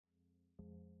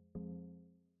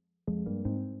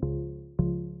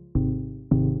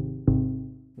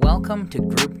Welcome to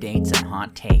Group Dates and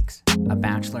Hot Takes, a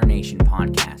Bachelor Nation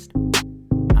podcast.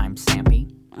 I'm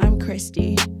Sampy. I'm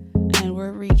Christy, and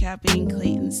we're recapping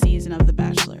Clayton's season of The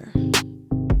Bachelor.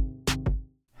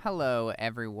 Hello,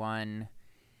 everyone.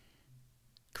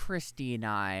 Christy and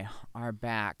I are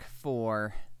back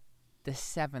for the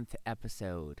 7th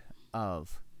episode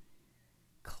of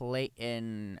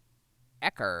Clayton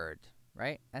Echard,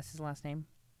 right? That's his last name?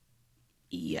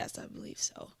 Yes, I believe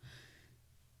so.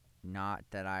 Not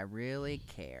that I really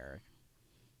care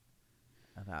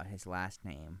about his last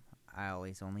name. I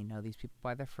always only know these people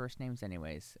by their first names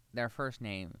anyways. Their first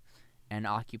name and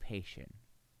occupation,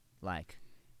 like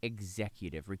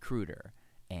executive recruiter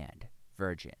and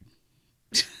virgin.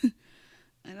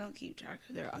 I don't keep track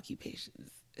of their occupations.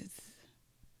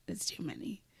 It's too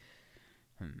many.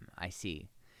 I see.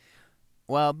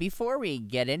 Well, before we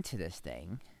get into this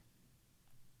thing,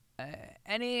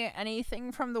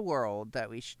 anything from the world that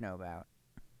we should know about?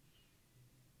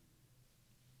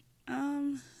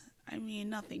 I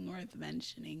mean, nothing worth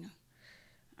mentioning.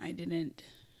 I didn't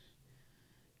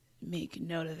make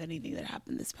note of anything that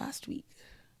happened this past week.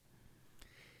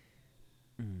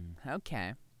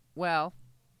 Okay. Well,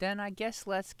 then I guess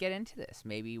let's get into this.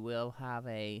 Maybe we'll have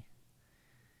a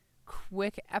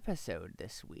quick episode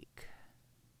this week.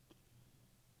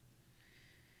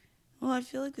 Well, I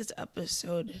feel like this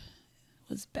episode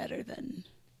was better than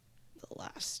the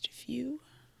last few.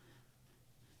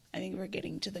 I think we're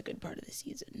getting to the good part of the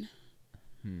season.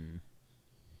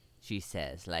 She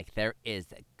says, like there is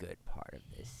a good part of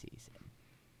this season.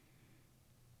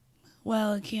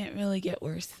 Well, it can't really get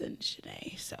worse than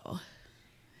Shanae, so.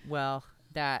 Well,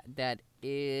 that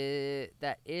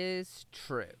is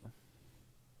true.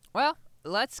 Well,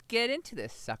 let's get into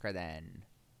this sucker then.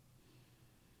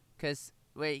 Because,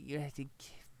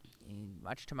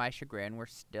 much to my chagrin, we're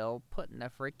still putting the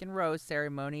freaking rose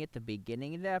ceremony at the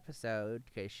beginning of the episode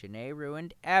because Shanae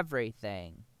ruined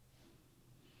everything.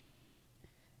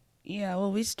 Yeah,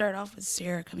 well, we start off with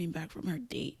Sarah coming back from her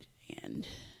date, and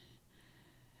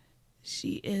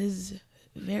she is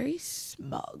very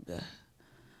smug.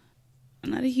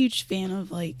 I'm not a huge fan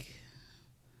of, I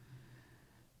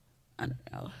don't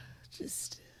know,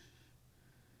 just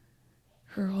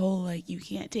her whole, you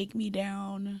can't take me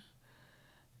down.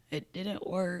 It didn't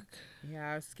work.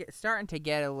 Yeah, I was starting to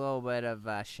get a little bit of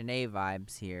Shanae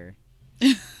vibes here.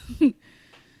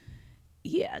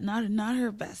 Yeah, not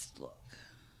her best look.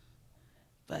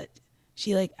 But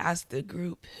she, asked the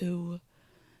group who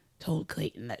told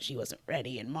Clayton that she wasn't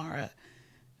ready, and Mara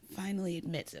finally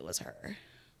admits it was her,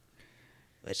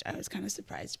 which I was kind of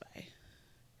surprised by.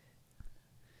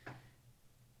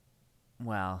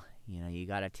 Well, you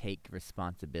gotta take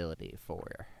responsibility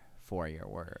for your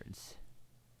words.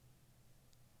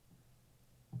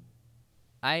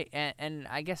 I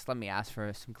guess let me ask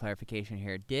for some clarification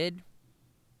here.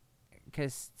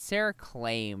 Because Sarah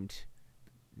claimed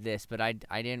this, but I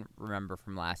didn't remember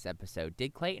from last episode.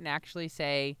 Did Clayton actually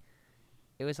say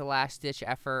it was a last-ditch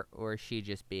effort, or is she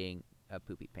just being a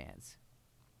poopy pants?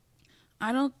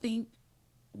 I don't think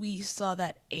we saw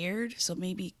that aired, so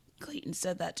maybe Clayton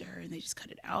said that to her and they just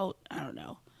cut it out. I don't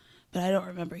know. But I don't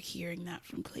remember hearing that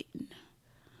from Clayton.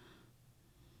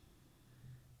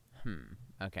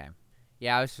 Okay.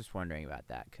 Yeah, I was just wondering about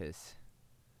that, because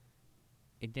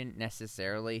it didn't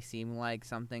necessarily seem like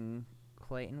something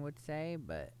Clayton would say,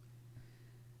 but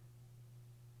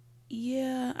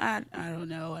yeah, I don't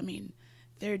know. I mean,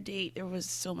 their date, there was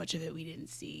so much of it we didn't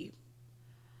see,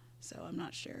 so I'm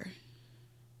not sure.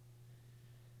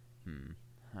 All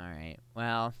right.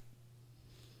 Well,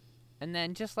 and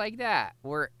then just like that,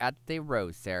 we're at the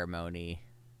rose ceremony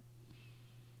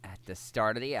at the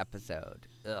start of the episode.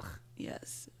 Ugh.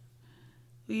 Yes.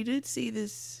 We did see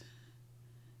this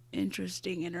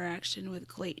interesting interaction with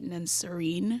Clayton and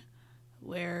Serene,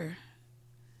 where,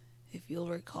 if you'll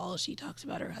recall, she talks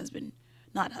about her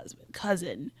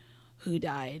cousin who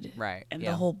died. Right. And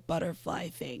yeah. the whole butterfly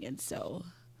thing. And so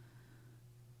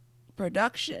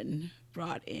production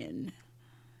brought in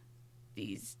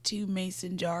these 2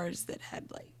 mason jars that had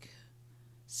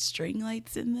string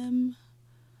lights in them.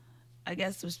 I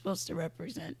guess was supposed to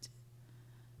represent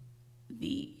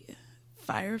the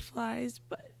fireflies,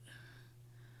 but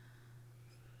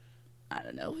I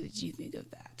don't know. What did you think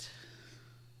of that?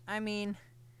 I mean,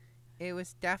 it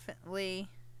was definitely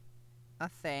a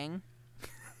thing.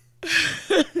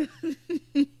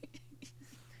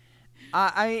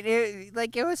 I mean,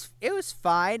 it was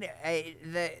fine. I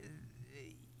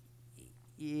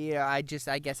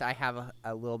guess I have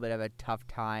a little bit of a tough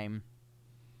time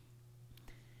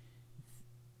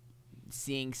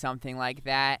seeing something like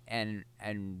that and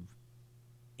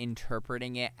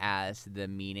interpreting it as the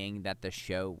meaning that the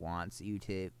show wants you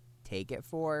to take it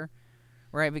for,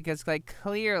 right? Because like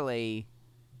clearly,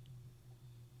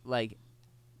 like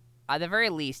at the very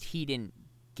least, he didn't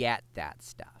get that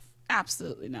stuff.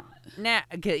 Absolutely not. Nah,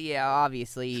 yeah,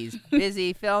 obviously he's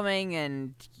busy filming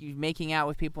and making out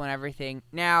with people and everything.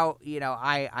 Now,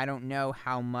 I don't know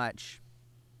how much.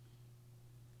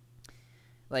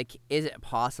 Like, is it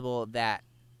possible that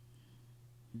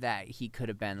he could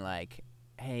have been like,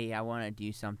 hey, I want to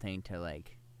do something to,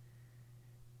 like,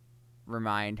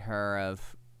 remind her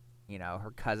of,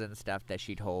 her cousin stuff that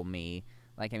she told me.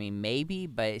 Like, I mean, maybe,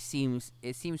 but it seems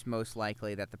most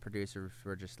likely that the producers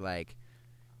were just like,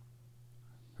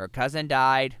 her cousin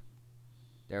died.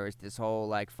 There was this whole,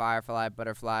 like, firefly,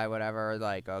 butterfly, whatever.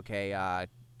 Like, okay,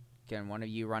 can one of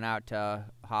you run out to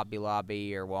Hobby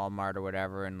Lobby or Walmart or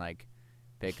whatever and, like,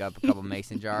 pick up a couple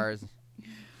mason jars?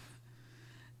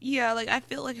 Yeah, like I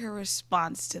feel like her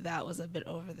response to that was a bit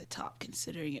over the top,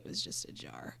 considering it was just a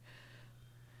jar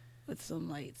with some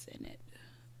lights in it.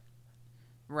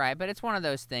 Right, but it's one of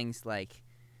those things like,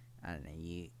 I don't know,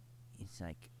 it's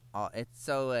like, it's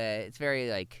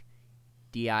very like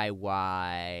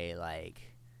DIY, like,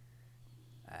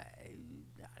 I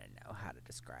don't know how to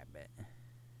describe it.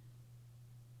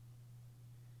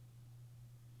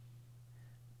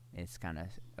 It's kind of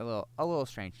a little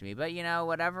strange to me, but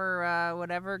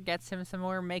whatever gets him some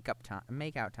more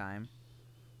makeout time.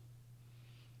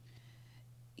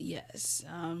 Yes,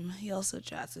 he also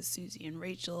chats with Susie and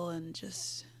Rachel and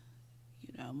just,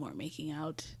 more making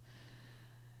out.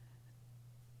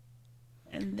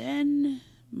 And then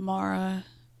Mara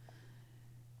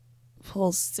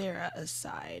pulls Sarah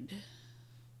aside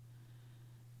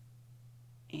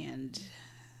and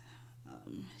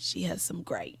she has some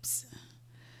gripes.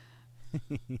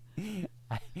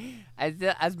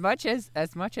 As much as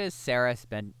Sarah's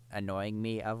been annoying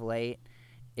me of late,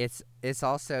 it's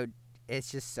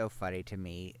just so funny to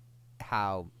me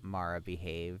how Mara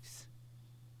behaves.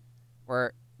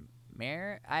 Or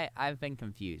I've been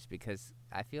confused because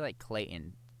I feel like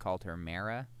Clayton called her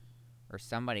Mara, or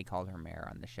somebody called her Mara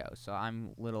on the show, so I'm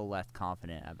a little less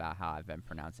confident about how I've been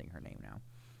pronouncing her name now.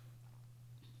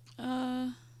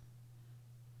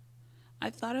 I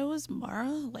thought it was Mara,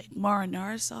 like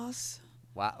marinara sauce.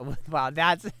 Wow,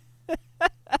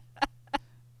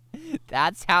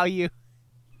 that's how you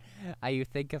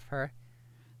think of her.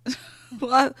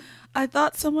 Well, I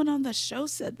thought someone on the show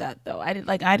said that though. I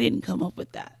didn't come up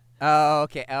with that. Oh,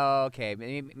 okay.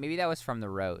 Maybe that was from the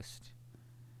roast.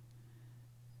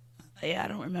 Yeah, I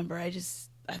don't remember. I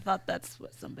thought that's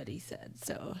what somebody said.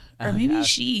 So, or maybe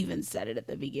she even said it at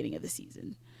the beginning of the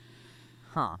season.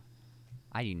 Huh.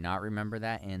 I do not remember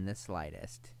that in the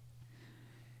slightest.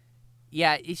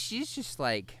 Yeah, she's just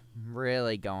like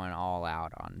really going all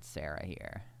out on Sarah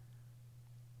here.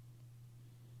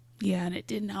 Yeah, and it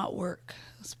did not work.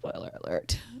 Spoiler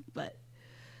alert. But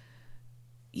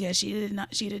yeah, she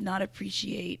did not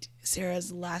appreciate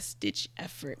Sarah's last ditch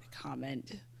effort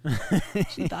comment.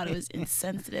 She thought it was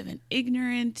insensitive and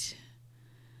ignorant.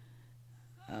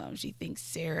 She thinks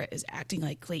Sarah is acting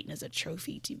like Clayton is a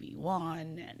trophy to be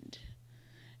won, and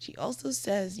she also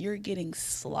says, "You're getting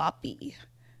sloppy.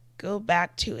 Go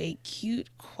back to a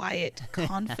cute, quiet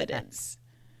confidence."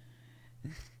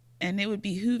 And it would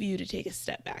behoove you to take a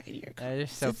step back in your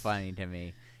confidence. That is so funny to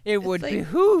me. It would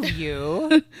behoove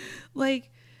you.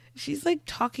 Like, she's like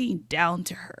talking down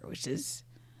to her, which is,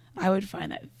 I would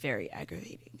find that very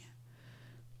aggravating.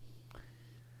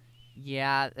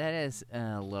 Yeah, that is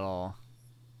a little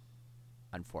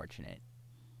unfortunate.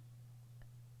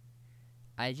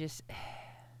 I just...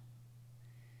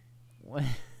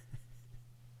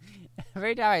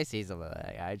 every time I see something like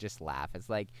that, I just laugh. It's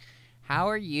like, how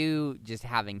are you just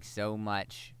having so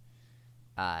much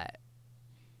fire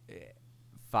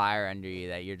under you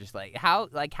that you're just like, how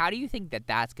do you think that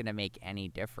that's going to make any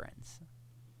difference?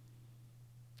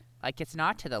 Like, it's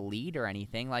not to the lead or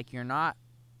anything. Like, you're not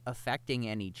affecting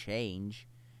any change.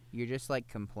 You're just, like,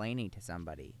 complaining to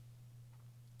somebody.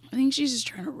 I think she's just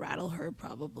trying to rattle her,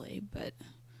 probably. But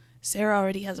Sarah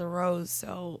already has a rose,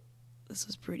 so this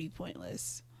was pretty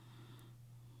pointless.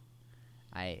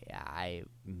 Nah.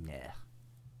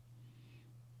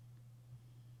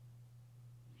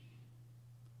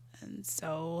 And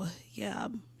so, yeah,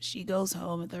 she goes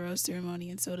home at the rose ceremony,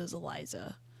 and so does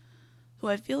Eliza, who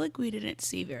I feel like we didn't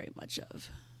see very much of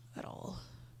at all,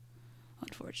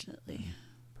 unfortunately.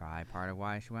 Probably part of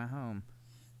why she went home.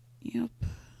 Yep.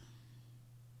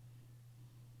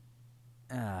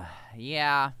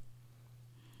 Yeah.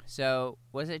 So,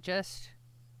 was it just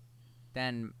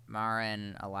then Mara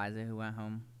and Eliza who went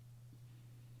home?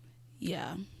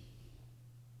 Yeah.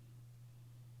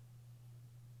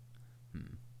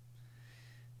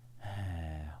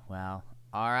 Well,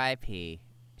 R.I.P.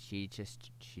 She just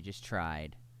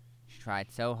tried. She tried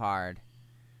so hard,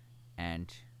 and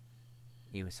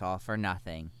it was all for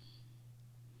nothing.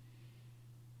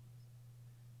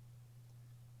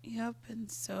 Yep,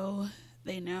 and so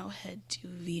they now head to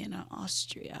Vienna,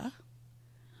 Austria,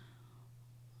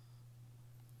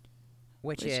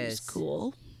 Which which is is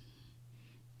cool.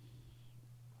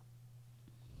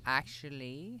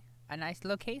 actually a nice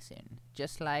location.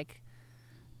 Just like,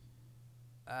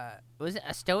 was it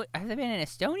Have they been in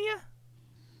Estonia?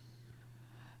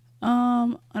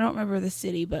 I don't remember the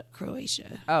city, but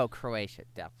Croatia. Oh, Croatia.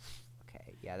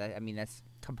 Okay, yeah. That's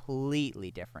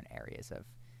completely different areas of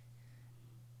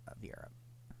Europe.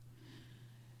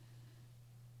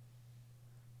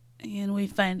 And we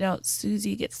find out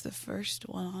Susie gets the first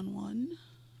one-on-one.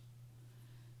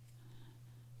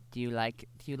 Do you like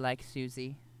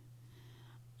Susie?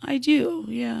 I do,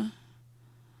 yeah.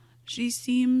 She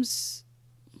seems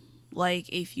like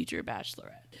a future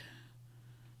bachelorette.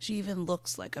 She even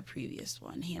looks like a previous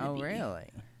one, Hannah Oh, B. really?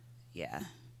 Yeah.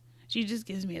 She just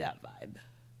gives me that vibe.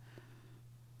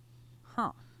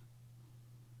 Huh.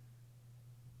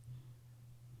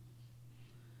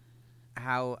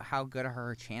 How good are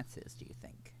her chances, do you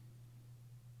think?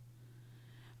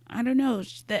 I don't know.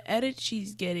 The edit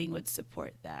she's getting would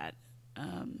support that.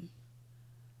 I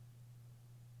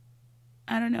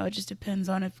don't know. It just depends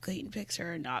on if Clayton picks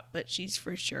her or not, but she's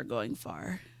for sure going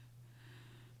far.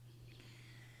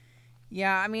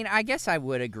 Yeah, I guess I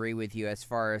would agree with you as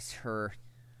far as her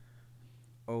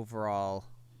overall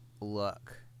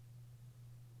look.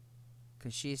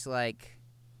 Because she's like,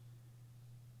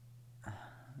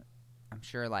 I'm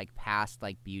sure, like, past,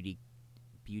 like, beauty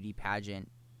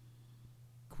pageant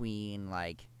queen,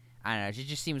 like, I don't know, she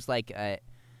just seems like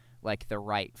the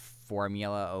right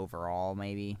formula overall,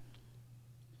 maybe.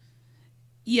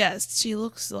 Yes, she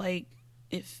looks like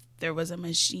if there was a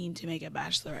machine to make a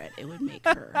bachelorette, it would make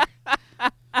her.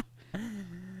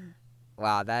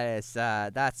 Wow, that's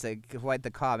quite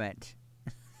the comment.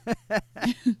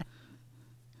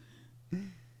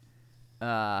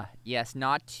 Yes,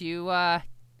 not too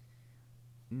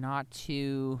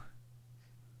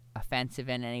offensive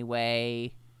in any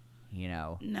way, you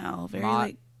know. No, very Mo-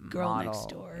 like girl model, next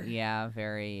door. Yeah,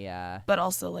 very. But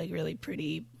also like really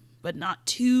pretty, but not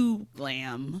too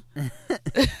glam.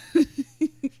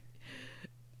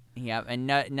 Yeah, and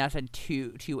nothing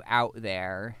too out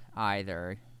there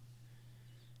either.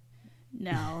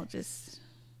 No, just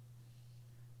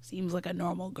seems like a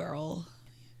normal girl.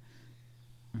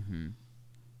 Mm-hmm.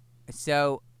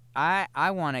 So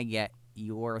I want to get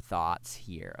your thoughts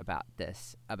here about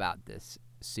this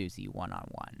Susie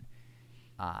one-on-one.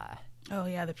 Oh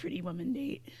yeah, the pretty woman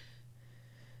date.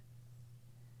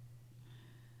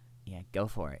 Yeah, go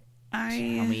for it. Tell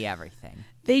I me everything.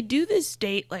 They do this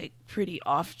date like pretty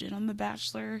often on The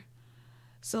Bachelor.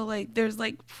 So like there's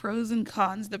like pros and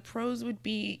cons. The pros would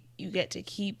be you get to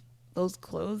keep those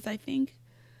clothes, I think.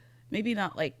 Maybe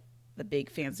not like the big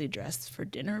fancy dress for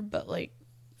dinner, but like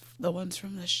the ones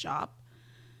from the shop.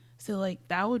 So like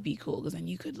that would be cool because then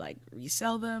you could like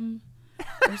resell them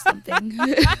or something.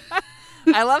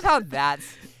 I love how that's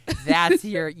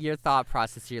your thought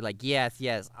process. You're like, yes,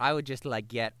 I would just like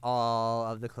get all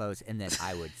of the clothes and then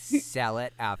I would sell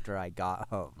it after I got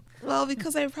home. Well,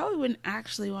 because I probably wouldn't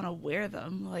actually want to wear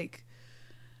them, like,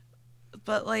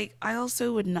 but like I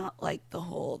also would not like the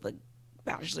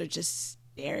Bachelor just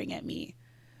staring at me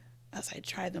as I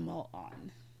try them all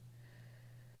on.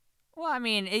 Well,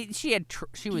 she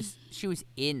was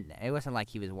in. It wasn't like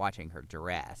he was watching her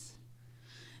dress.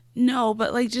 No,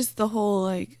 but like just the whole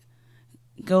like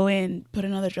go in, put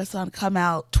another dress on, come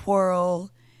out,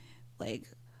 twirl, like,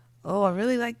 oh, I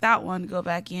really like that one. Go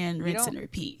back in, rinse and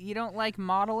repeat. You don't like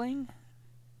modeling?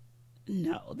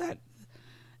 No, that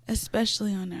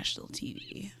especially on national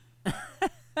TV.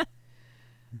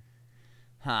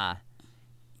 Huh.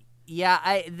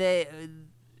 Yeah, the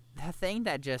thing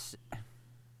that just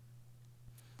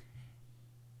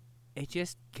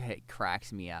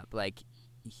cracks me up. Like,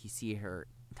 you see her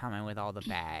coming with all the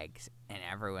bags, and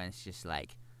everyone's just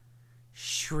like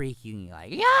shrieking,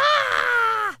 like, "Yeah!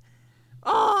 Oh,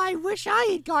 I wish I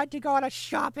had got to go on a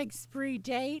shopping spree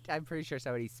date." I'm pretty sure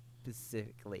somebody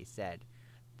specifically said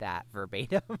that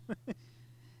verbatim.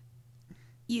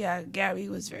 Yeah, Gabby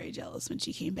was very jealous when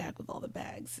she came back with all the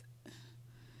bags.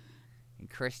 And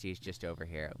Christy's just over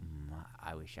here.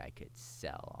 I wish I could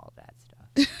sell all that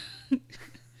stuff.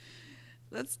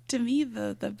 That's to me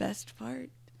the best part.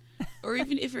 Or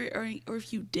even if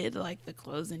if you did like the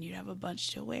clothes, then you'd have a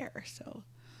bunch to wear. So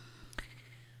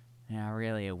Yeah,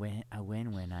 really a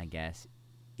win-win, I guess.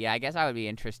 Yeah, I guess I would be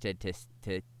interested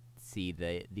to see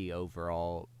the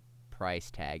overall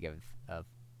price tag of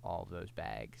all of those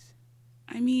bags.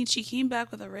 I mean, she came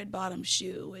back with a red bottom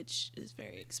shoe, which is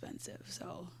very expensive.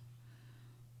 So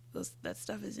that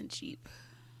stuff isn't cheap.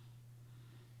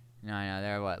 No, I know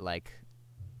they're what, like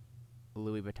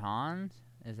Louis Vuittons?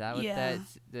 Is that what Yeah.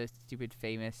 the stupid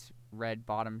famous red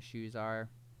bottom shoes are?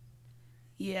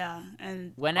 Yeah,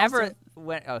 and Whenever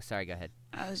also, oh, sorry, go ahead.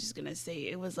 I was just gonna say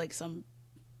it was like some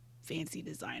fancy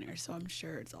designer, so I'm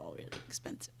sure it's all really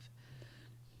expensive.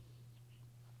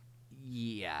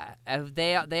 Yeah,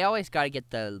 they always got to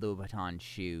get the Louis Vuitton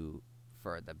shoe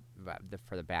for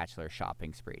the bachelor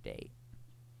shopping spree date.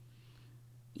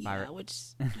 Yeah, which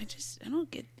I don't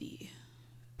get the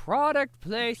Product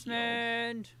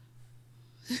placement.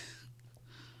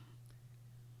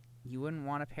 You wouldn't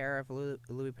want a pair of Louis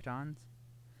Vuittons?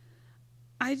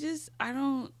 I guess I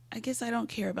don't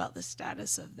care about the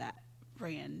status of that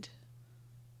brand.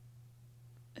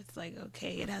 It's like,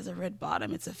 okay, it has a red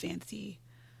bottom, it's a fancy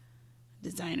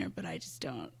designer, but I just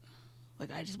don't,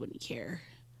 like, I just wouldn't care.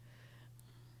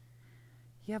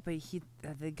 Yeah, but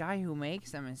the guy who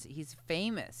makes them he's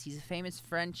famous. He's a famous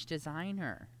French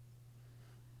designer.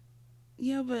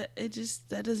 Yeah, but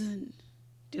that doesn't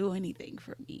do anything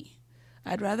for me.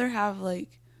 I'd rather have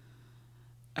like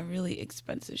a really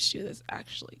expensive shoe that's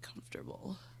actually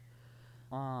comfortable.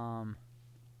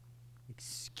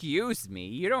 Excuse me.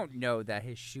 You don't know that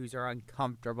his shoes are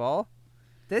uncomfortable.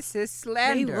 This is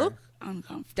slander. They look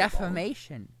uncomfortable.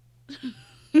 Defamation.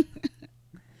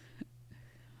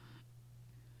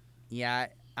 Yeah,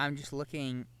 I'm just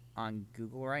looking on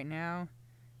Google right now,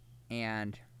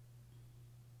 and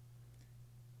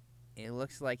it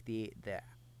looks like the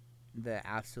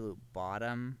absolute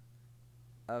bottom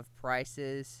of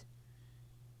prices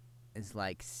is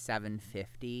like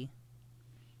 $750.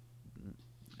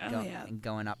 Yeah. And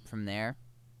going up from there.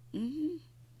 Mhm.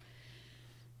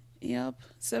 Yep,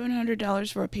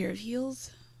 $700 for a pair of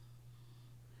heels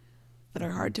that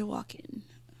are hard to walk in.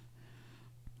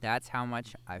 That's how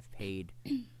much I've paid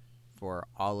for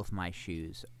all of my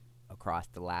shoes across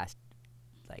the last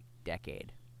like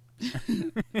decade.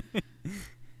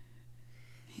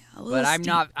 But I'm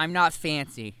not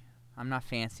fancy. I'm not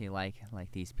fancy like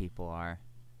these people are,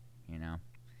 you know.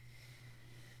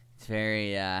 It's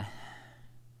very yes,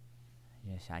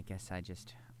 I guess I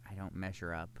don't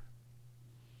measure up,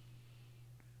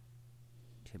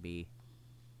 to be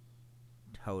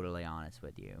totally honest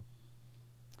with you.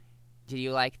 Did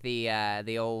you like the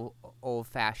old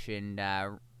fashioned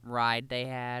ride they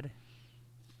had?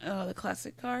 Oh, the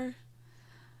classic car?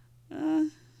 I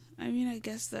mean, I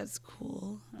guess that's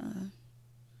cool.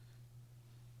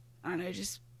 I don't know,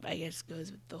 I guess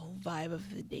goes with the whole vibe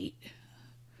of the date.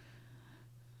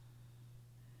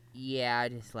 Yeah,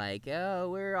 just like, oh,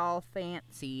 we're all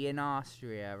fancy in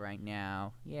Austria right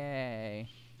now. Yay.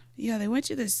 Yeah, they went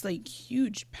to this, like,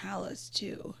 huge palace,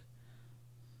 too.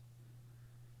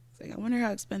 It's like, I wonder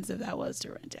how expensive that was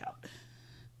to rent out.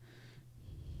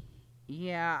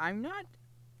 Yeah, I'm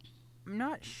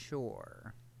not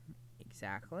sure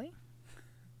exactly.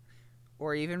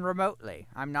 Or even remotely.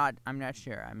 I'm not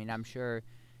sure. I mean, I'm sure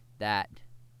that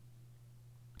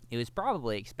it was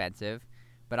probably expensive,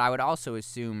 but I would also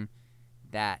assume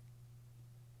that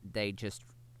they just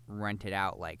rented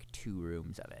out like 2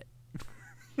 rooms of it.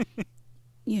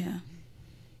 Yeah.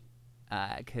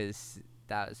 Because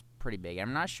that was pretty big.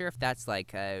 I'm not sure if that's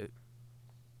like a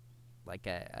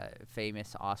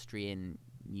famous Austrian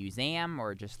museum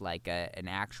or just like an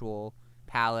actual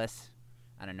palace.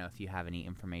 I don't know if you have any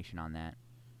information on that.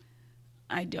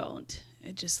 I don't.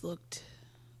 It just looked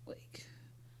like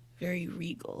very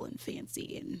regal and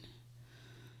fancy, and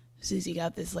Susie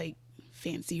got this like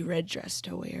fancy red dress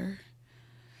to wear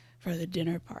for the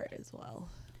dinner part as well.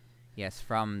 Yes,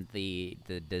 from the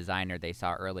designer they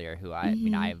saw earlier, who I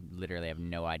mean, I literally have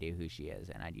no idea who she is,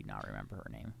 and I do not remember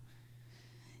her name.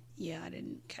 Yeah, I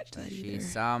didn't catch that either.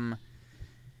 She's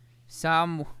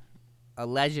some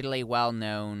allegedly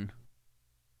well-known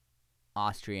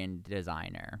Austrian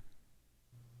designer.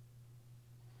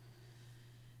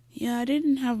 Yeah, I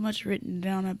didn't have much written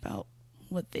down about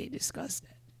what they discussed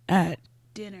at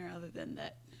dinner other than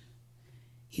that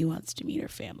he wants to meet her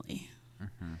family.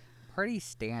 Mm-hmm. Pretty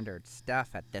standard stuff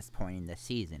at this point in the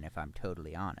season, if I'm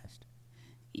totally honest.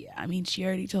 Yeah, I mean, she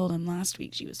already told him last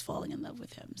week she was falling in love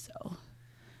with him, so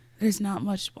there's not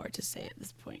much more to say at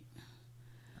this point.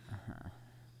 Uh-huh.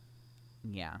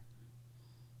 Yeah.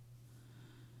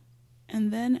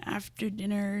 And then after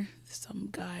dinner, some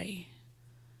guy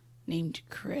named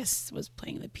Chris was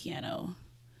playing the piano.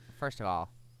 First of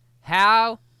all,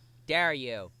 how dare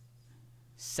you?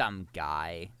 Some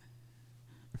guy.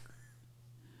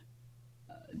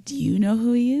 Do you know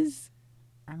who he is?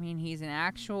 I mean, he's an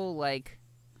actual, like,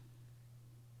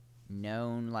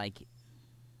 known, like,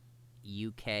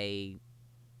 UK,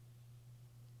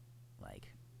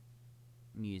 like,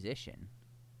 musician.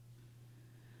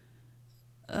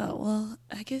 Well,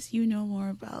 I guess you know more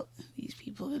about these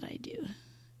people than I do.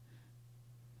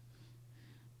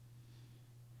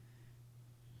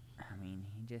 I mean,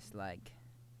 he just, like,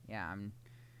 yeah, I'm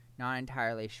not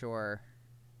entirely sure.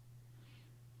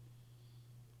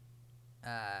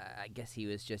 I guess he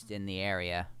was just in the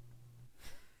area.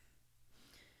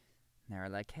 They were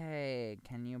like, hey,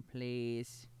 can you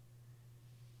please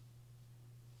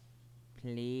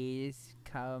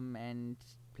come and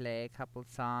play a couple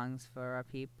songs for our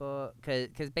people?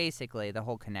 Because basically the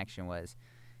whole connection was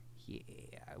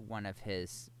one of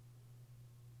his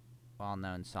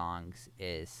well-known songs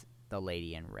is The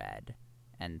Lady in Red.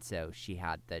 And so she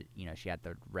had the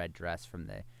red dress from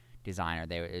the designer.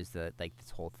 It was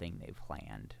this whole thing they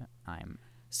planned.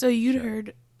 So you'd Sure.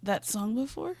 heard that song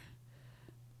before?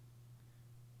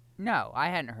 No, I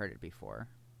hadn't heard it before.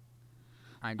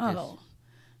 Oh.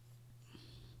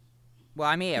 Well,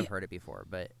 I may have Yeah. heard it before,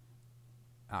 but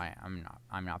I'm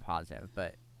not positive.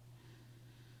 But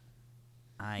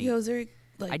Yeah, it was very,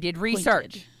 like, I did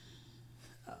research.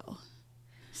 Pointed. Oh.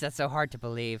 Is that so hard to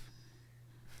believe?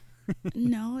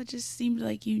 No, it just seemed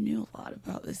like you knew a lot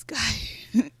about this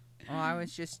guy. Well, I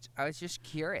was just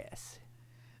curious.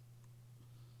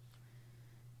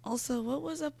 Also, what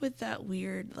was up with that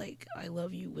weird, like, I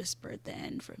love you whisper at the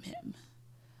end from him?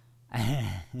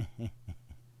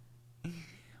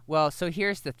 Well, so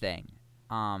here's the thing.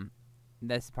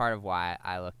 That's part of why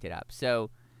I looked it up.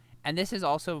 So, and this is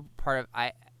also part of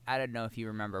I don't know if you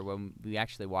remember when we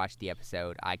actually watched the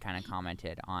episode, I kind of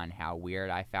commented on how weird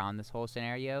I found this whole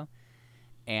scenario,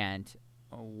 and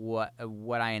what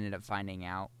I ended up finding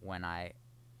out when I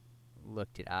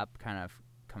looked it up kind of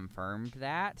confirmed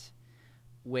that,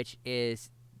 which is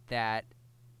that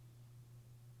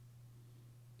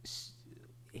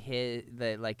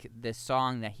the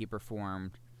song that he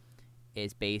performed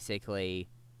is basically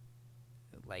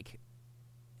like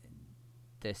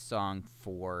this song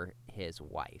for his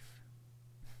wife.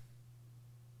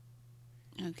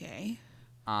 Okay.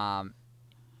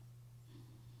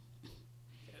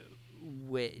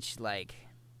 Which like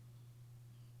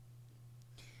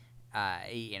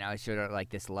it's sort of like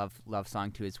this love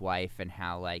song to his wife, and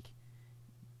how like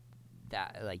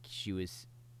that, like she was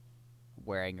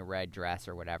wearing a red dress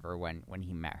or whatever when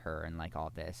he met her, and like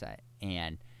all this,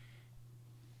 and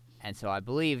so I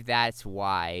believe that's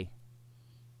why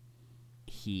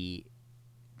he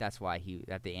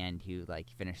at the end he like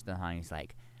finished the song. He's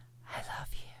like, I love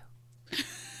you,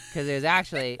 because it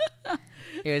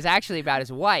was actually about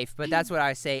his wife. But that's what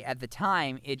I say at the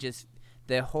time. It just,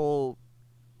 the whole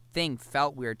thing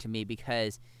felt weird to me,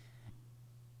 because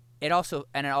it also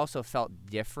felt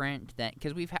different than,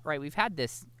 because we've had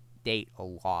this date a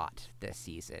lot this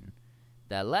season.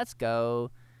 The let's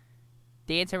go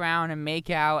dance around and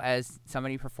make out as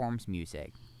somebody performs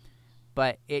music.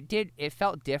 But it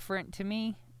felt different to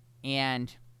me,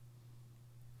 and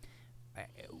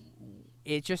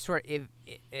it just sort of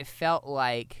it felt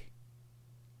like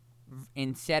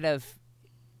instead of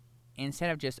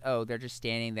just, oh, they're just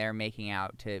standing there making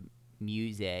out to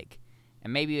music,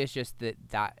 and maybe it's just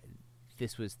that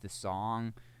this was the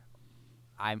song.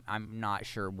 I'm not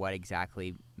sure what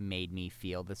exactly made me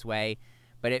feel this way,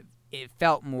 but it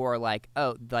felt more like,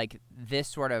 oh, like this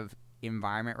sort of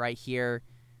environment right here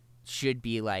should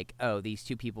be like, oh, these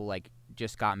two people like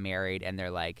just got married and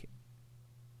they're like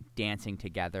dancing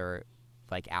together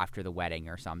like after the wedding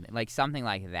or something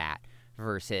like that,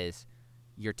 versus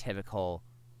your typical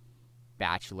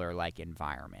bachelor like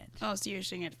environment. Oh, so you're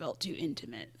saying it felt too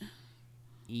intimate?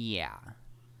 Yeah.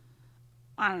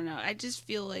 I don't know. I just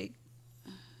feel like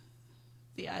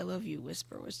the I love you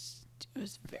whisper was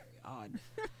very odd.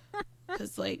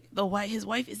 Because like his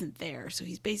wife isn't there, so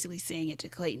he's basically saying it to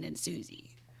Clayton and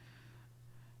Susie.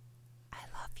 I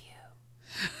love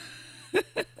you.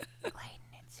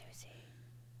 Clayton and Susie.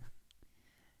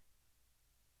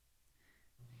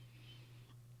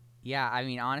 Yeah, I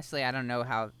mean, honestly, I don't know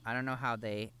how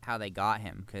they got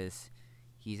him, because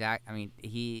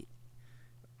he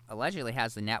allegedly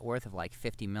has the net worth of like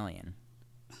 $50 million.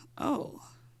 Oh.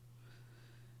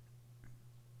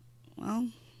 Well.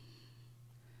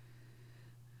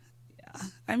 Yeah.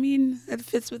 I mean, it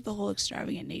fits with the whole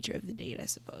extravagant nature of the date, I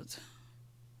suppose.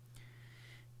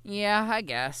 Yeah, I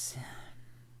guess.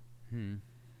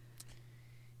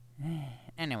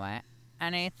 Anyway,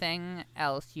 anything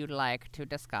else you'd like to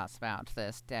discuss about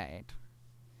this date?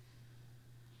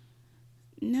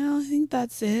 No, I think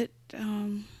that's it.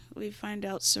 we find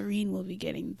out Serene will be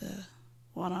getting the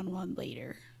one-on-one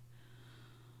later.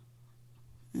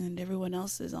 And everyone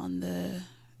else is on the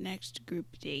next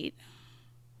group date.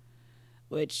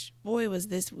 Which, boy, was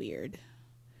this weird.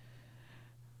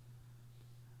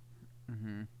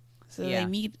 Mm-hmm. So Yeah.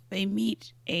 they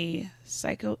meet a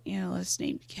psychoanalyst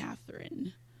named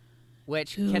Catherine.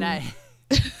 Which, who- can I...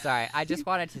 Sorry, I just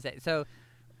wanted to say... So,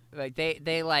 like,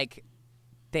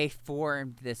 they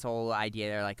formed this whole idea.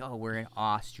 They're like, oh, we're in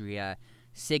Austria.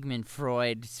 Sigmund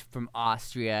Freud from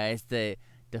Austria is the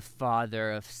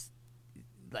father of,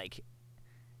 like,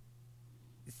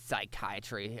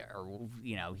 psychiatry, or,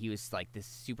 you know, he was, like, this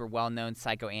super well-known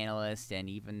psychoanalyst, and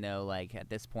even though, like, at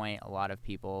this point, a lot of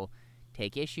people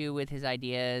take issue with his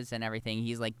ideas and everything,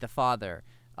 he's, like, the father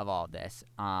of all this.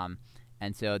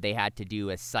 And so they had to do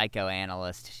a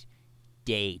psychoanalyst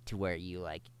date where you,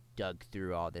 like, dug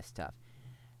through all this stuff.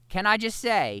 Can I just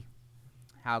say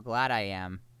how glad I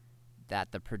am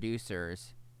that the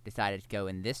producers decided to go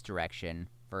in this direction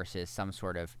versus some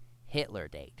sort of Hitler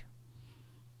date?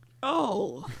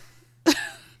 Oh,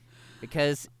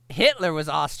 Because Hitler was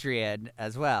Austrian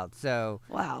as well, so...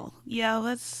 wow.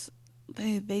 Yeah,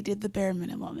 they did the bare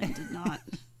minimum and did not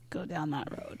go down that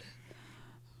road.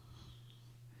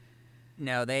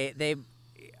 No,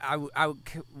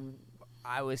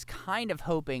 I was kind of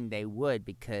hoping they would,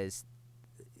 because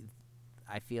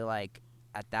I feel like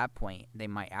at that point they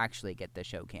might actually get the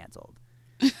show canceled.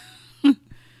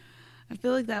 I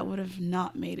feel like that would have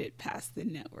not made it past the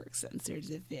network censors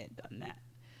if they had done that.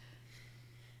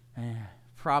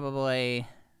 Probably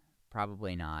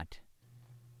not.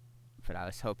 But I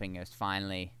was hoping it was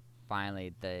finally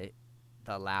the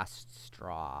last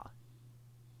straw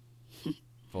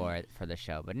for the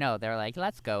show. But no, they're like,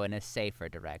 let's go in a safer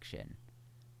direction.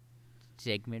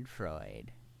 Sigmund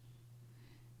Freud.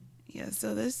 Yeah,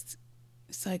 so this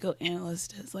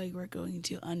psychoanalyst is like, we're going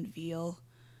to unveil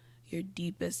your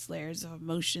deepest layers of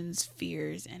emotions,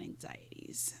 fears, and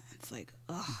anxieties. It's like,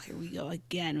 oh, here we go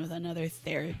again with another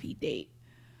therapy date.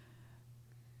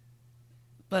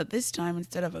 But this time,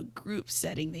 instead of a group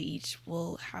setting, they each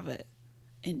will have an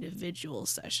individual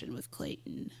session with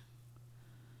Clayton.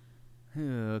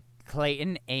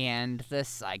 Clayton and the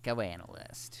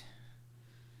psychoanalyst.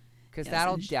 Because Yes,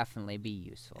 that'll and definitely be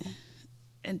useful.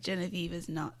 And Genevieve is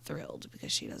not thrilled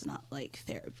because she does not like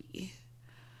therapy.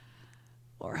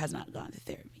 Or has not gone to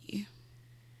therapy.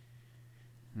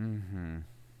 Mm-hmm.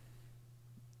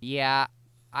 Yeah,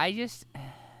 I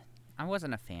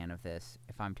wasn't a fan of this,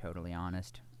 if I'm totally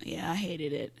honest. Yeah, I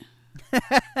hated it.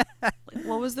 Like,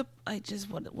 what was the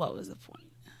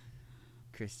point?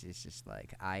 Christy's just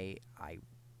like, I'm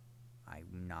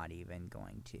not even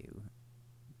going to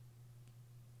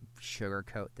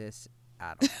sugarcoat this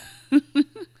at all.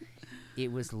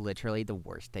 It was literally the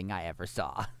worst thing I ever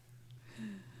saw.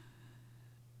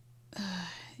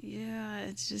 Yeah,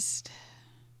 it's just,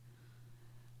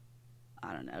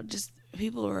 I don't know. Just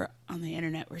people were on the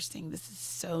internet were saying this is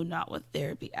so not what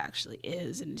therapy actually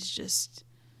is, and it's just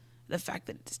the fact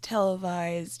that it's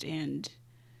televised and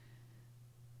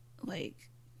like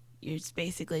it's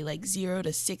basically like 0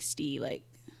 to 60, like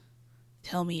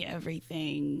tell me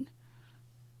everything.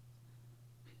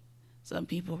 Some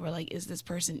people were like, is this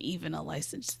person even a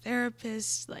licensed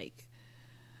therapist? Like,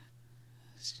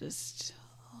 it's just...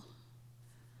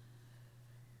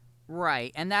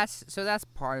 Right, and that's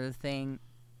part of the thing,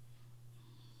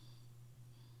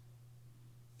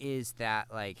 is that,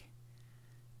 like,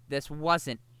 this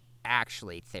wasn't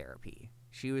actually therapy.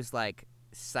 She was, like,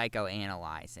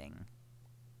 psychoanalyzing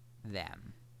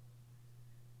them,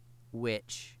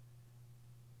 which,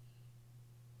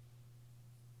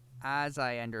 as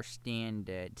I understand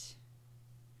it,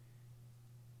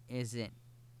 isn't,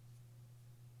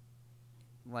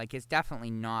 like, it's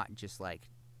definitely not just, like,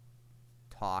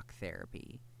 talk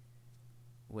therapy,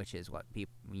 which is what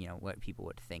people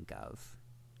would think of.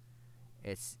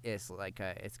 It's like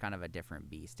it's kind of a different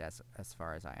beast as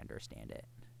far as I understand it.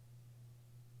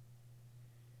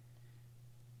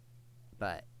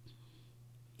 But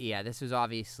yeah, this was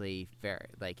obviously very,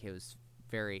 like, it was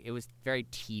very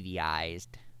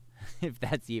TVized, if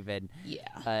that's even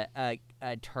a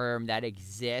term that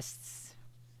exists.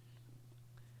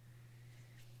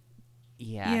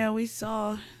 Yeah, we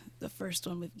saw the first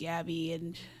one with Gabby,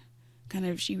 and kind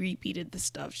of she repeated the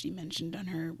stuff she mentioned on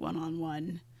her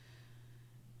one-on-one.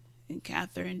 And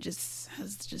Catherine just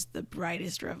has just the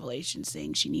brightest revelation,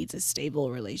 saying she needs a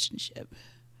stable relationship.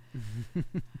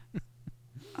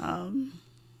 Then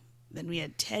we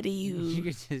had Teddy, who... You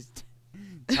could just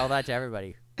tell that to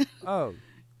everybody. Oh,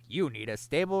 you need a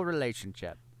stable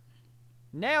relationship.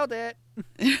 Nailed it.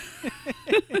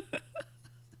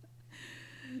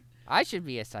 I should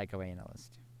be a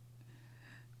psychoanalyst.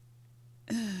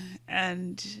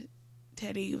 And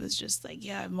Teddy was just like,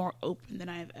 yeah, I'm more open than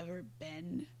I've ever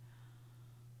been.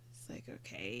 It's like,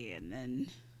 okay. And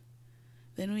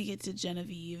then we get to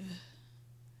Genevieve.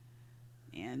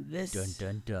 And this Dun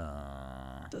dun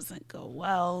dun. doesn't go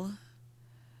well.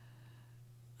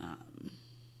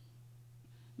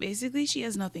 Basically, she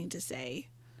has nothing to say,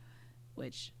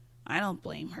 which I don't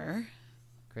blame her.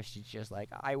 Christy's just like,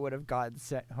 I would have gotten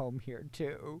sent home here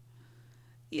too.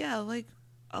 Yeah, like,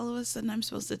 all of a sudden I'm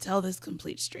supposed to tell this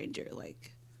complete stranger,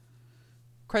 like...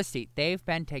 Christy, they've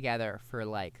been together for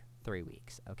like 3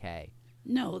 weeks, okay?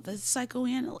 No, the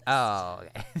psychoanalyst. Oh,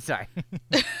 okay. Sorry.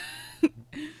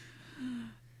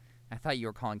 I thought you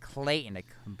were calling Clayton a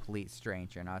complete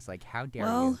stranger, and I was like, how dare you?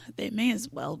 Well, they may as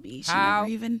well be. She How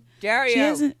never even... dare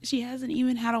you? She hasn't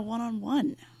even had a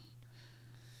one-on-one.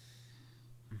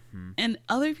 Mm-hmm. And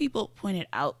other people pointed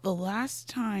out the last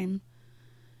time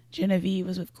Genevieve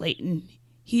was with Clayton,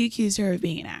 he accused her of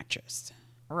being an actress.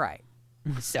 Right.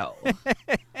 So,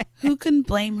 who can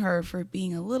blame her for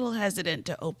being a little hesitant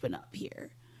to open up here?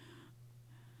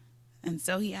 And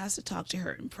so he has to talk to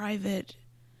her in private,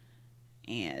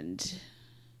 and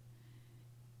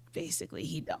basically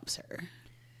he dumps her.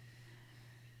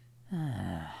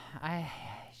 Yeah.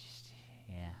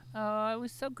 Oh, it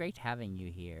was so great having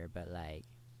you here, but like,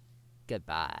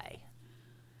 goodbye.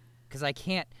 Because I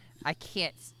can't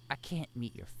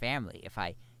meet your family if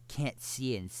I can't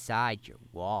see inside your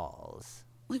walls.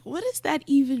 Like, what does that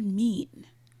even mean?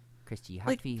 Christy, you have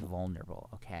Like, to be vulnerable,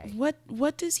 okay?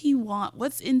 What does he want?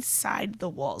 What's inside the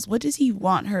walls? What does he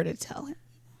want her to tell him?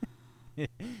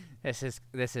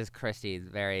 This is Christy's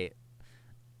very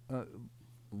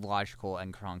logical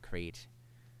and concrete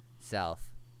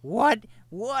self. What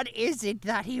is it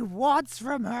that he wants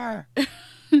from her?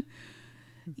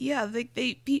 Yeah,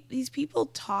 these people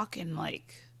talk in,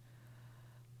 like,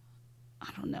 I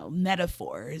don't know,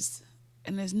 metaphors,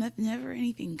 and there's never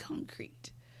anything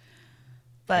concrete.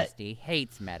 But Christy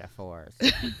hates metaphors.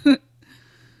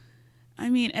 I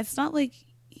mean, it's not like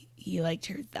he liked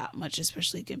her that much,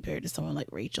 especially compared to someone like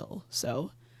Rachel.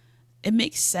 So it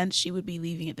makes sense she would be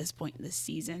leaving at this point in the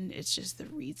season. It's just the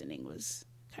reasoning was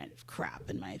kind of crap,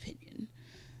 in my opinion.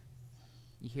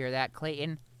 You hear that,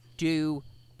 Clayton? Do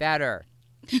better.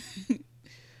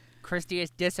 Christy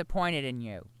is disappointed in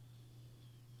you.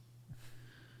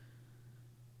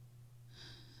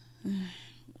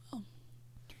 Well.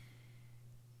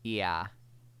 Yeah.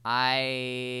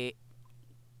 I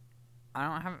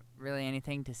don't have really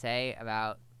anything to say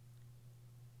about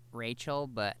Rachel,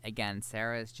 but again,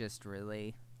 Sarah's just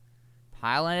really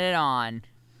piling it on.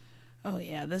 Oh,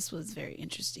 yeah, this was very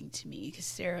interesting to me because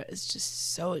Sarah is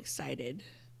just so excited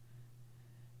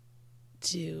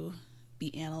to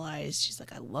be analyzed. She's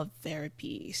like, I love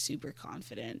therapy, super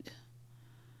confident.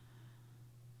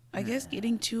 I guess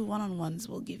getting 2 one-on-ones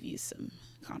will give you some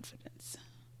confidence.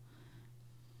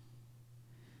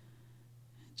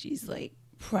 She's like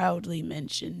proudly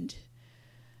mentioned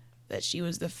that she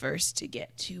was the first to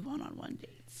get 2 one-on-one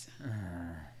dates.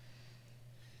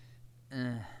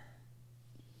 And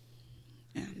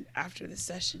after the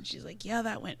session, she's like, yeah,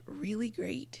 that went really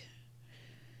great.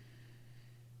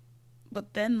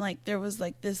 But then, like, there was,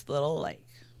 like, this little, like,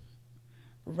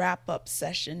 wrap-up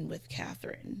session with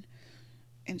Catherine.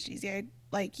 And she's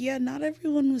like, yeah, not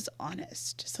everyone was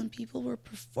honest. Some people were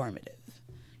performative.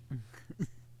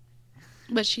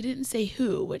 But she didn't say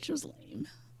who, which was lame.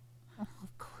 Oh,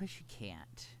 of course you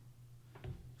can't.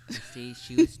 See,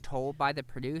 she was told by the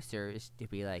producers to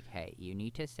be like, hey, you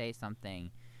need to say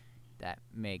something that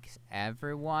makes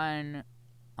everyone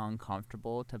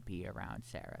uncomfortable to be around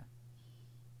Sarah.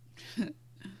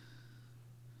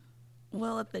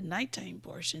 Well, at the nighttime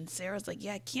portion, Sarah's like,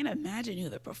 yeah, I can't imagine who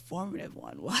the performative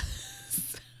one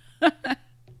was.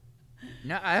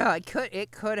 No,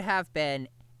 it could have been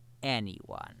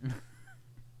anyone.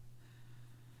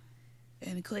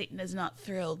 And Clayton is not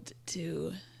thrilled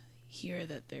to hear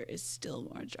that there is still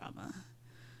more drama.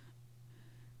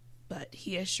 But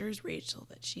he assures Rachel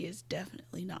that she is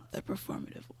definitely not the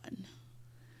performative one.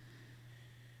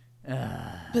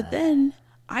 But then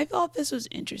I thought this was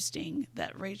interesting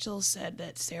that Rachel said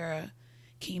that Sarah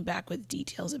came back with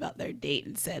details about their date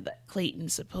and said that Clayton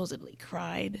supposedly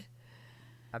cried.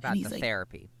 About the like,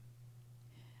 therapy.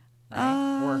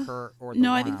 Right? Or the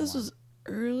no, I think this one-on-one. was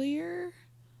earlier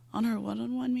on her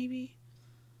one-on-one maybe.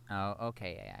 Oh,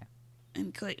 okay, yeah.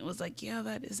 And Clayton was like, yeah,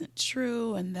 that isn't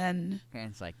true. And then And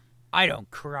it's like, I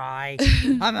don't cry.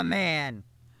 I'm a man.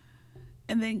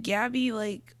 And then Gabby,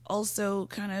 like, also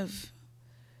kind of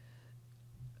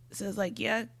says like,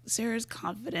 yeah, Sarah's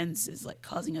confidence is like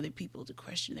causing other people to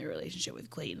question their relationship with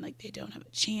Clayton, like they don't have a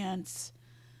chance.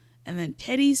 And then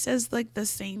Teddy says like the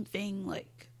same thing,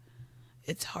 like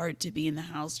it's hard to be in the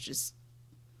house just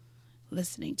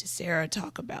listening to Sarah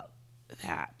talk about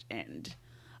that. And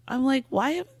I'm like,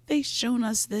 why haven't they shown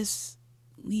us this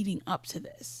leading up to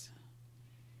this?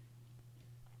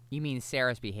 You mean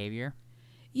Sarah's behavior?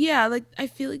 Yeah, like I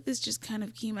feel like this just kind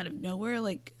of came out of nowhere.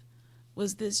 Like,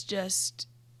 was this just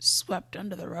swept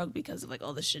under the rug because of like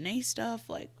all the Shanae stuff?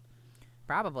 Like,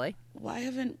 Probably. why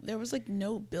haven't there was like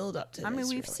no build up to I this?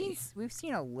 mean, Really. we've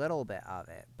seen a little bit of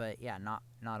it, but yeah, not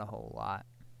a whole lot.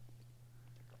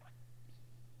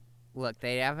 Look,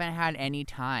 they haven't had any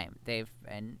time. They've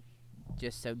been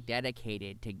just so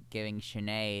dedicated to giving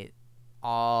Shanae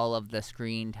all of the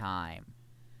screen time.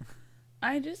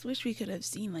 I just wish we could have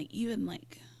seen like even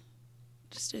like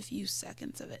just a few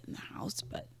seconds of it in the house,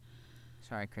 but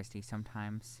Sorry, Christy.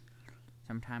 Sometimes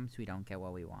we don't get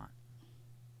what we want,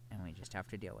 and we just have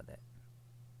to deal with it.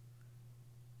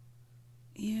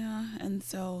 yeah, and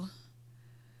so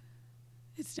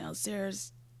it's now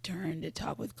Sarah's turn to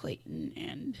talk with Clayton,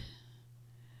 and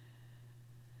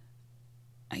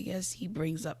I guess he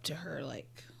brings up to her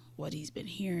like what he's been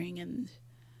hearing, and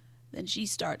then she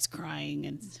starts crying,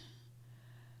 and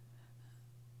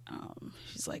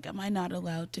she's like, "Am I not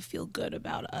allowed to feel good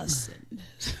about us?" And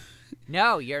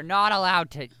No, you're not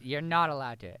allowed to. You're not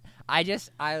allowed to. I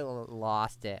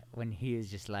lost it when he was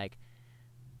just like,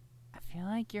 I feel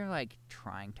like you're like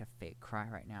trying to fake cry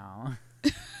right now.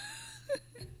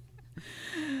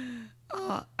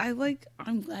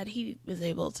 I'm glad he was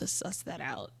able to suss that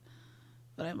out,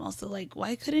 but I'm also like,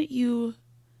 why couldn't you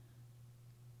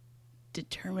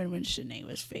determine when Shanae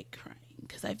was fake crying?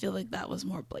 Because I feel like that was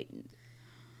more blatant.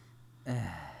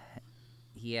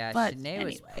 Yeah, But Shanae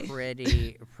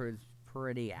anyway. was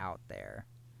pretty out there.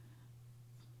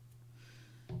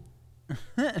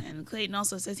 And Clayton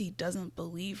also says he doesn't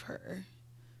believe her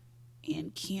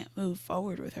and can't move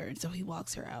forward with her, and so he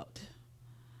walks her out.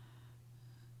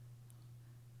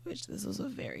 Which this was a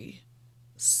very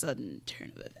sudden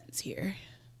turn of events here.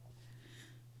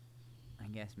 I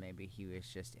guess maybe he was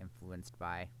just influenced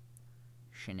by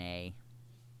Shanae.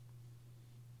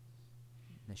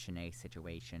 The Shanae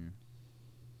situation.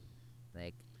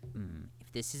 Like,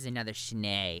 if this is another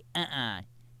Shanae,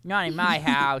 not in my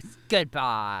house,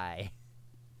 goodbye.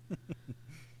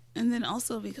 And then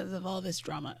also because of all this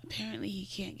drama, apparently he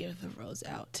can't give the rose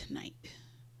out tonight.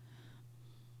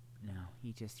 No,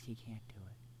 he can't do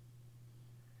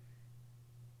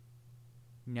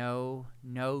it.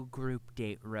 No group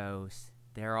date, Rose.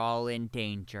 They're all in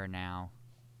danger now.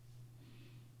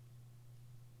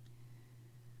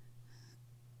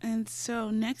 And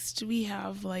so next we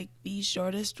have like the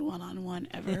shortest one-on-one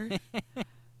ever.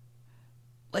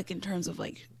 Like in terms of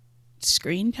like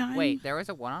screen time. Wait, there was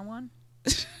a one-on-one?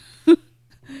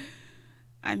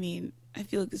 I mean, I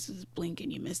feel like this is blink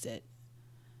and you miss it.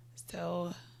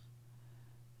 So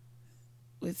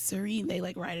with Serene, they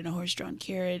like ride in a horse-drawn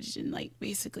carriage and like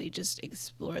basically just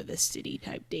explore the city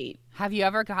type date. Have you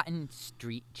ever gotten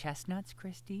street chestnuts,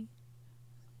 Christy?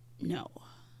 No.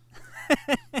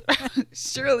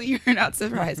 Surely you're not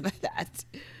surprised by that.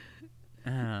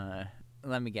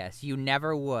 Let me guess. You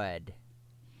never would.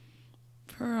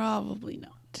 Probably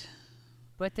not.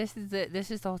 But this is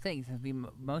the whole thing.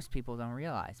 Most people don't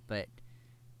realize, but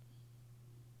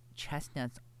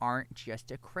chestnuts aren't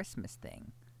just a Christmas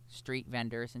thing. Street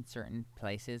vendors in certain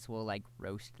places will like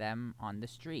roast them on the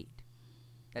street.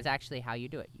 That's actually how you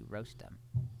do it. You roast them.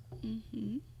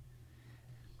 Mm-hmm.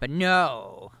 But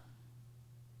no,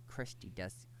 Christy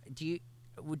does.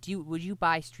 Would you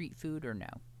buy street food or no?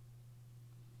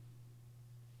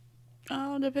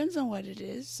 Oh, depends on what it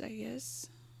is, I guess.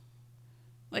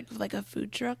 Like a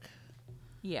food truck.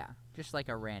 Yeah, just like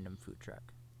a random food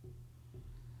truck.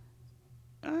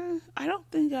 I don't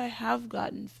think I have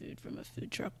gotten food from a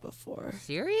food truck before.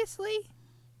 Seriously?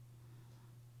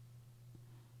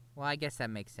 Well, I guess that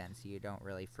makes sense. You don't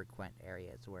really frequent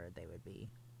areas where they would be.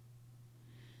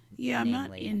 Yeah,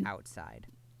 namely outside.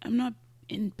 I'm not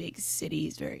in big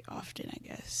cities very often, I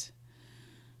guess.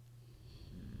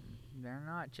 They're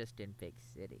not just in big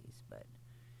cities, but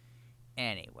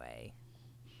anyway.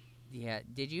 Yeah,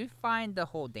 did you find the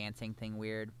whole dancing thing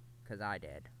weird? Because I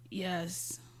did.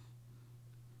 Yes.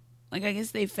 Like, I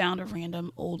guess they found a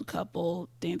random old couple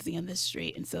dancing in the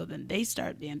street, and so then they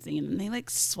start dancing, and then they, like,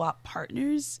 swap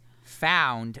partners.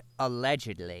 Found,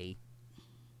 allegedly.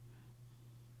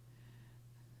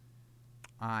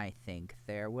 I think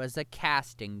there was a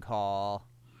casting call.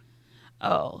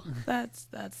 Oh, that's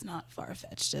not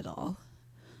far-fetched at all.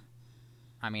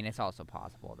 I mean, it's also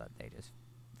possible that they just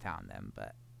found them,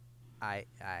 but I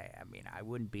mean, I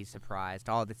wouldn't be surprised.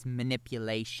 All this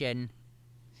manipulation,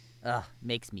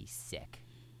 makes me sick.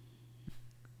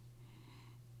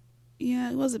 Yeah,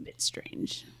 it was a bit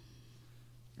strange.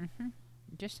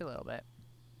 Just a little bit.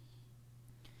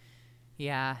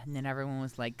 Yeah, and then everyone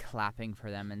was like clapping for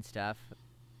them and stuff.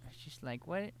 It's just like,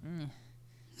 what?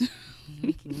 It's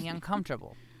making me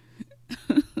uncomfortable.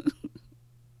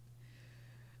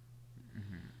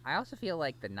 I also feel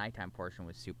like the nighttime portion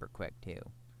was super quick too.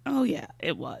 Oh, yeah,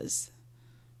 it was.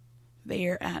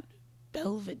 They're at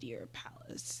Belvedere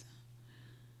Palace.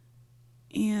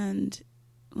 And,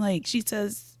 like, she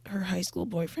says her high school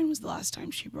boyfriend was the last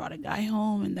time she brought a guy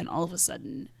home, and then all of a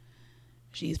sudden,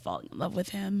 she's falling in love with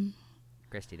him.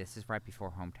 Christy, this is right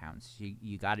before hometowns.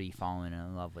 You got to be falling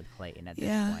in love with Clayton at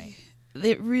this point.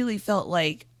 It really felt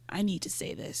like, I need to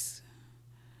say this.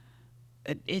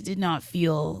 It did not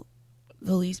feel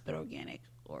the least bit organic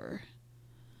or,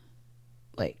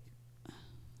 like,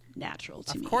 natural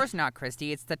to me. Of course not,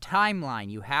 Christy. It's the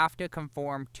timeline. You have to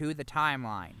conform to the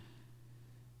timeline.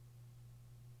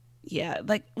 Yeah,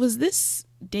 like, was this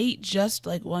date just,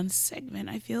 like, one segment,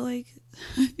 I feel like?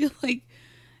 I feel like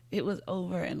it was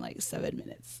over in, like, 7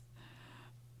 minutes.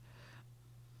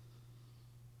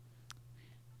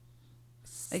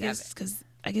 I guess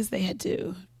they had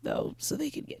to, though, so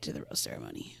they could get to the rose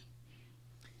ceremony.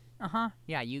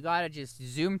 Yeah, you gotta just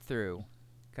zoom through.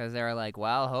 Because they were like,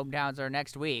 well, hometowns are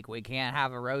next week. We can't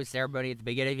have a rose ceremony at the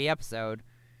beginning of the episode.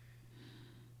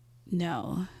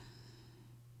 No.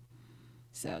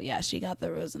 So, yeah, she got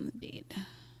the rose on the date.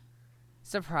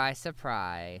 Surprise,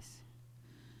 surprise.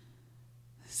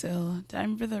 So,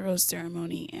 time for the rose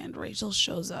ceremony, and Rachel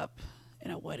shows up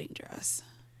in a wedding dress.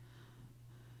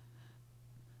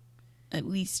 At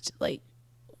least, like,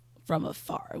 from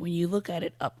afar. When you look at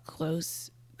it up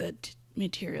close, the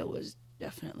material was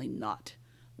definitely not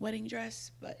wedding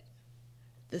dress, but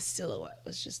the silhouette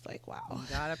was just like, wow. You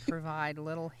gotta provide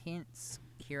little hints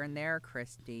here and there,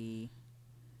 Christy.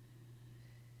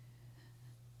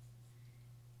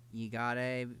 You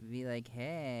gotta be like,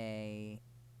 hey,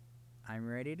 I'm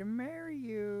ready to marry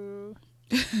you.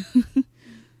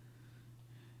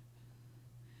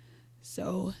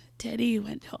 So Teddy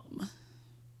went home,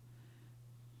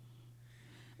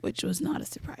 which was not a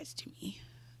surprise to me.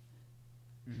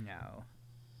 No.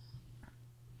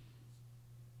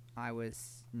 I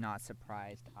was not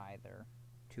surprised either,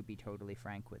 to be totally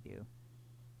frank with you.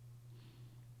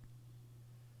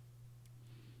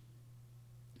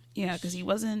 Yeah, because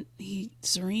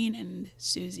Serene and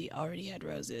Susie already had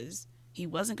roses. He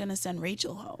wasn't going to send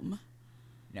Rachel home.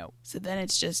 No. So then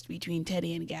it's just between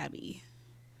Teddy and Gabby.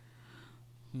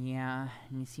 Yeah,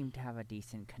 and you seem to have a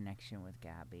decent connection with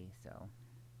Gabby, so.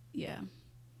 Yeah.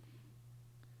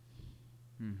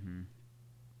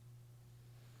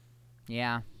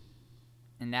 Yeah.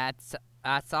 And that's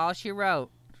all she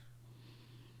wrote.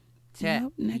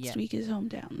 Yep, next week is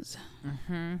hometowns.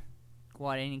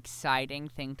 What an exciting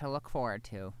thing to look forward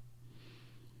to.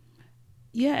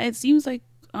 Yeah, it seems like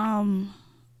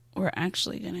we're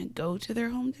actually gonna go to their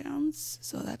hometowns,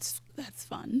 so that's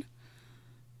fun.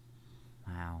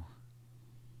 Wow.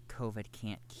 COVID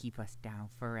can't keep us down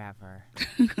forever.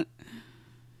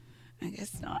 I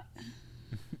guess not.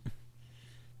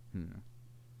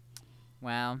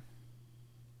 Well,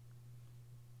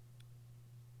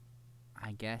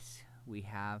 I guess we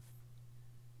have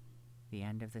the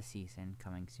end of the season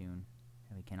coming soon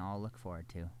that we can all look forward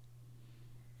to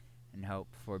and hope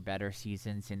for better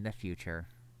seasons in the future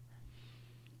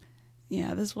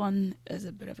Yeah, this one is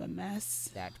a bit of a mess.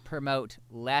 that promote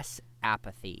less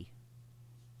apathy.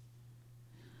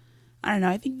 I don't know.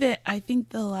 I think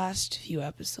the last few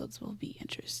episodes will be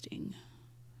interesting.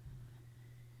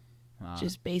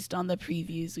 Just based on the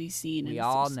previews we've seen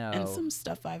and some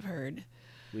stuff I've heard.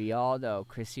 We all know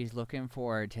Christy's looking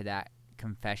forward to that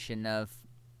confession of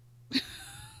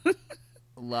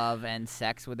love and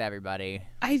sex with everybody.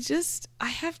 I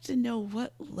have to know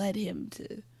what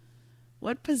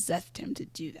possessed him to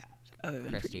do that. Other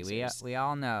than Christy, producers. we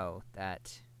all know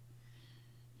that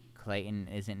Clayton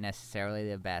isn't necessarily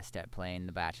the best at playing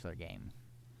the Bachelor game.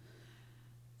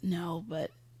 No, but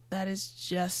that is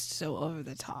just so over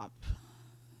the top.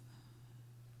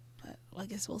 But I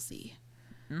guess we'll see.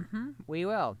 We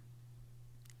will.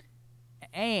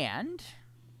 And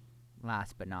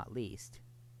last but not least,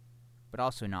 but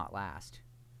also not last,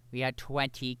 we had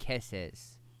 20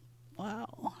 kisses.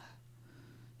 Wow.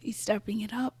 He's stepping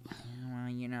it up. Well,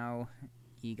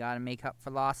 you gotta make up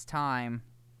for lost time.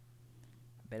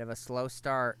 A bit of a slow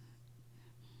start.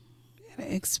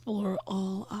 Gotta explore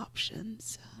all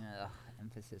options.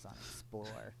 Emphasis on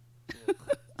explore.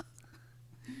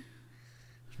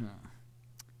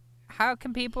 How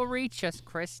can people reach us,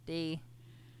 Christy?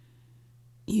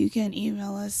 You can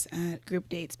email us at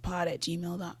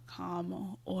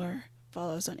groupdatespod@gmail.com or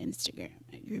follow us on Instagram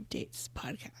at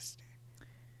groupdatespodcast.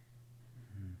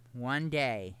 One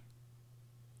day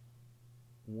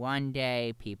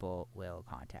people will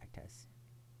contact us.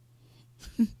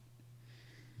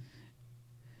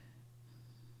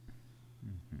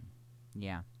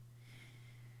 Yeah.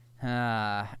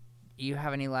 You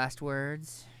have any last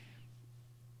words?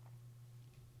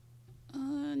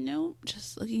 No,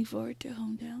 just looking forward to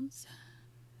Hometowns.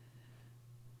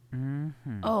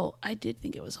 Mm-hmm. Oh, I did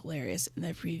think it was hilarious in the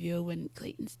preview when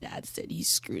Clayton's dad said he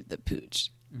screwed the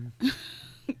pooch.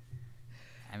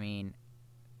 I mean,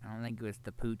 I don't think it was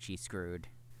the pooch he screwed.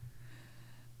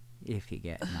 If you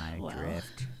get my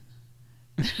drift.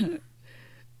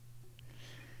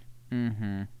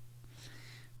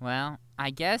 Well, I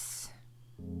guess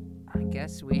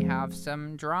we have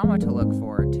some drama to look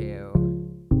forward to.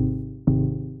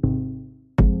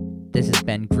 This has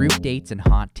been Group Dates and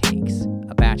Hot Takes,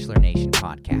 a Bachelor Nation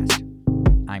podcast.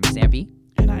 I'm Zampy.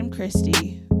 And I'm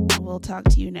Christy. We'll talk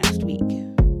to you next week.